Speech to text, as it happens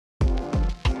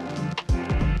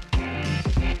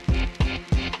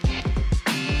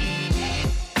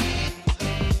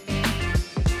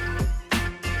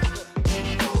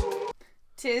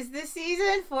'Tis the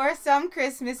season for some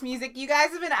Christmas music. You guys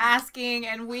have been asking,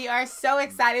 and we are so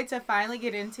excited to finally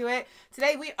get into it.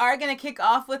 Today, we are going to kick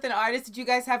off with an artist that you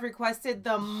guys have requested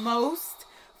the most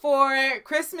for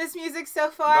Christmas music so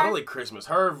far. Not only Christmas,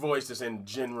 her voice is in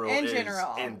general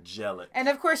angelic. And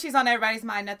of course, she's on everybody's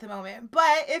mind at the moment.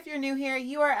 But if you're new here,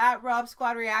 you are at Rob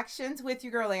Squad Reactions with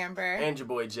your girl Amber. And your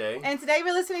boy Jay. And today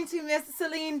we're listening to Miss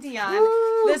Celine Dion.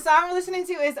 Woo! The song we're listening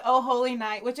to is Oh Holy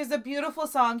Night, which is a beautiful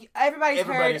song. Everybody's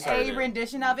heard a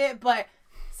rendition of it, but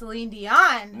Celine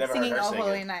Dion singing Oh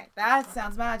Holy Night. That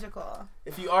sounds magical.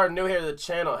 If you are new here to the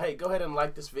channel, hey, go ahead and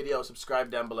like this video,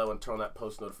 subscribe down below, and turn on that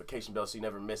post notification bell so you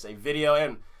never miss a video.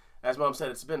 And as Mom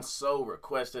said, it's been so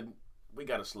requested. We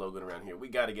got a slogan around here. We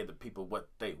got to give the people what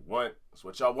they want. That's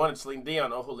what y'all wanted. Celine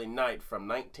Dion, Oh Holy Night from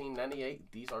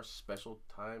 1998. These are Special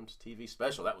Times TV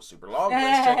special. That was super long.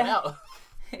 Let's check it out.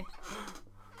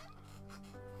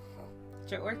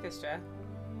 It's your orchestra.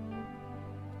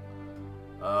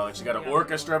 Oh, and she got an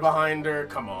orchestra behind her.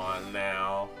 Come on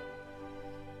now.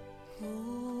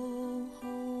 Oh,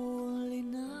 holy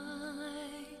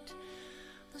night,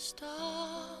 the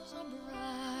stars are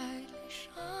brightly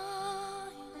shining.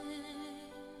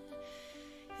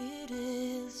 It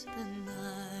is the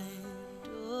night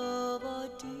of our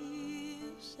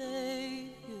dear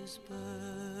Savior's birth.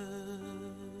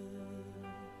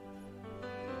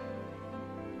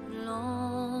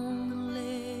 Long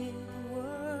lay the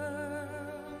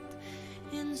world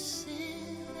in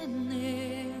sin and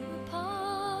error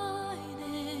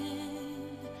pining,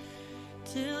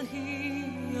 till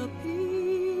He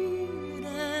appeared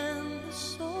and the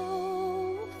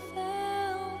soul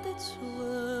felt its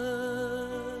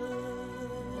worth.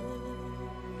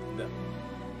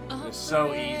 It's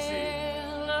so easy.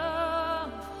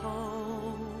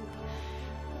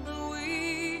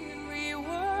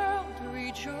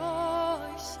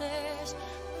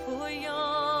 For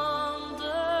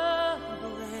yonder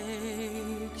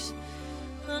breaks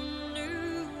a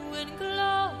new and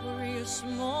glorious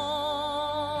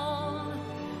morn.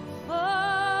 Fall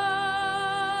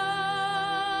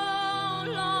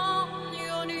on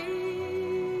your knees,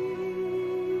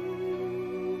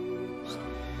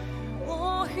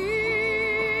 or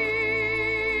hear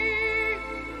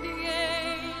the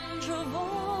angel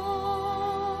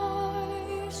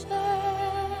voices.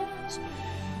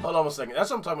 Hold on a second. That's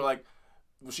what I'm talking about. Like,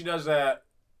 when she does that,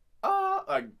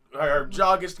 like her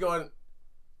jaw gets going.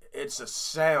 It's a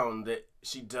sound that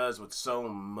she does with so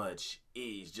much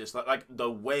ease, just like the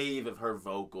wave of her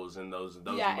vocals in those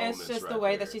moments. Yeah, it's just the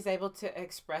way that she's able to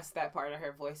express that part of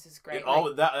her voice is great.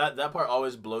 That part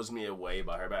always blows me away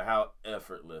by her, about how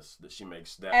effortless that she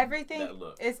makes that. Everything that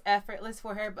look. is effortless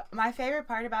for her. But my favorite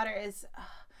part about her is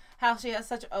how she has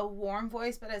such a warm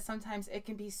voice, but sometimes it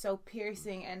can be so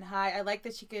piercing and high. I like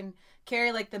that she can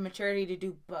carry like the maturity to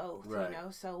do both, you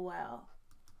know, so well.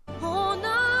 All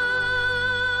night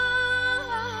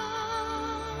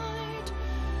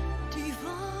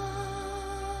divine,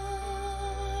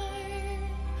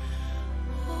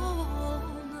 all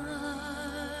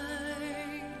night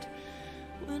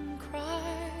when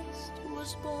Christ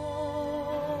was born.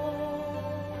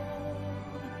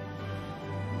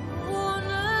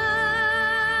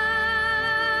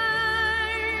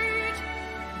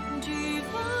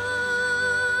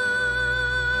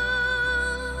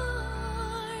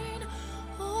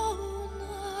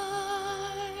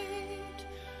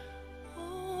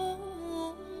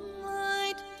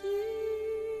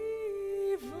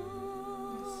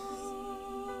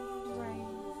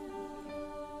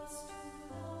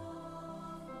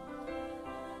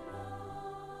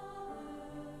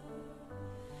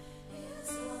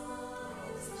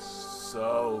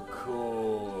 So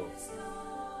cool.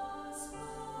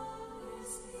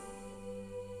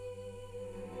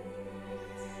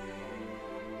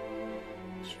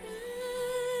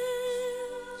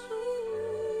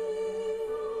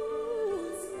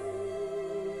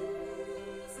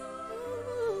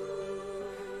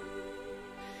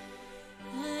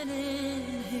 And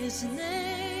in His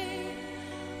name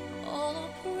all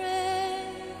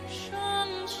oppression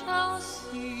shall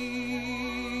cease.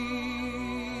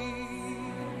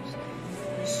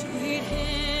 Sweet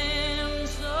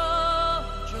hymns of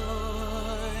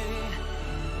joy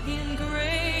in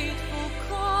grateful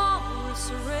chorus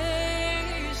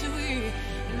raise we,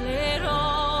 let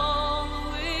all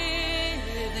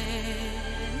within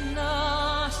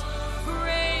us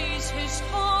praise His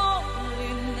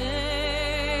holy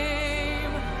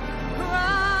name.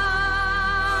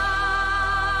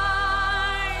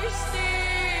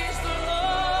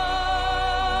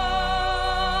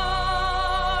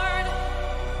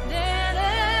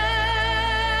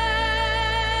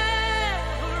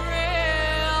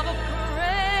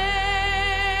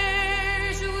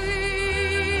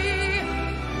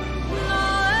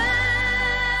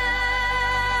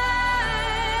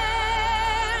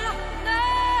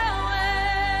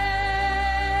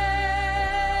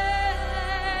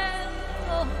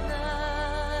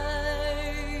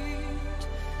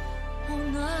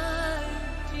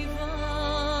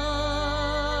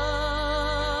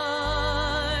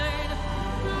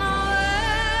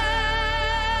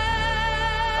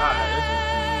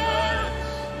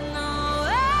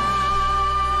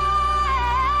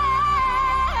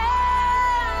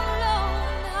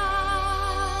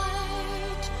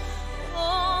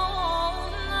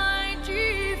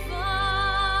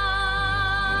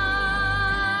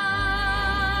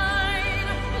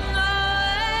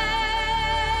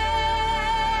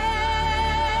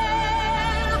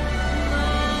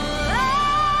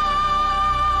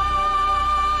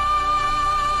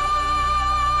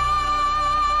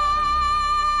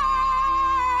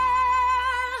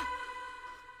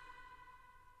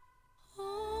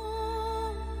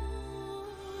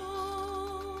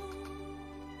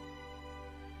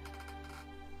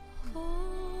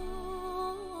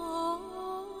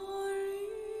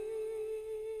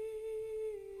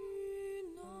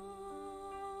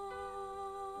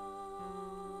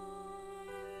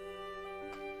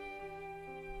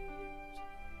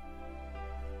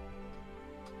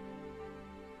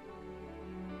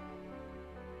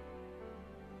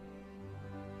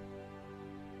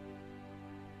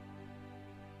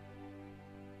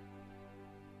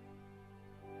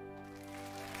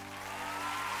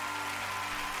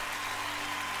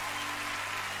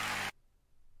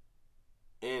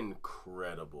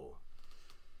 incredible.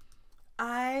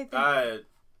 I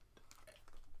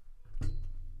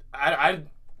think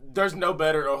There's no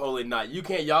better Oh Holy Night.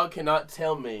 Y'all cannot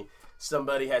tell me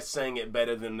somebody has sang it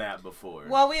better than that before.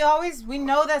 well, we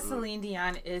know that Celine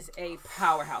Dion is a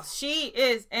powerhouse. She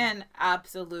is an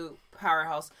absolute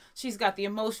powerhouse. She's got the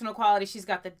emotional quality. She's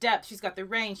got the depth. She's got the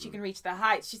range. She can reach the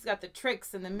heights. She's got the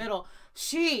tricks in the middle.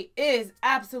 She is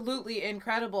absolutely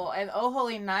incredible. And Oh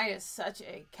Holy Night is such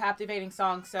a captivating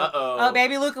song. So, oh,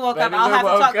 baby Luca woke up. I'll have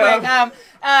to talk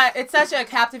quick. It's such a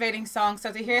captivating song.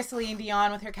 So to hear Celine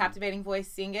Dion with her captivating voice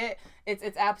sing it,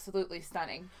 it's absolutely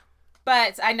stunning.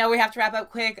 But I know we have to wrap up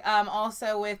quick.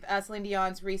 Also, with Celine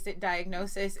Dion's recent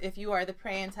diagnosis, if you are the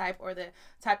praying type or the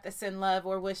type that's in love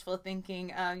or wishful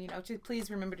thinking, just please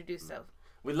remember to do so.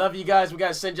 We love you guys. We got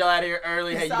to send y'all out of here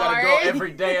early. Hey, you got to go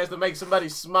every day as to make somebody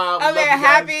smile. Okay,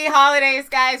 happy holidays,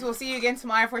 guys. We'll see you again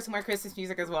tomorrow for some more Christmas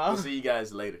music as well. We'll see you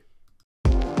guys later.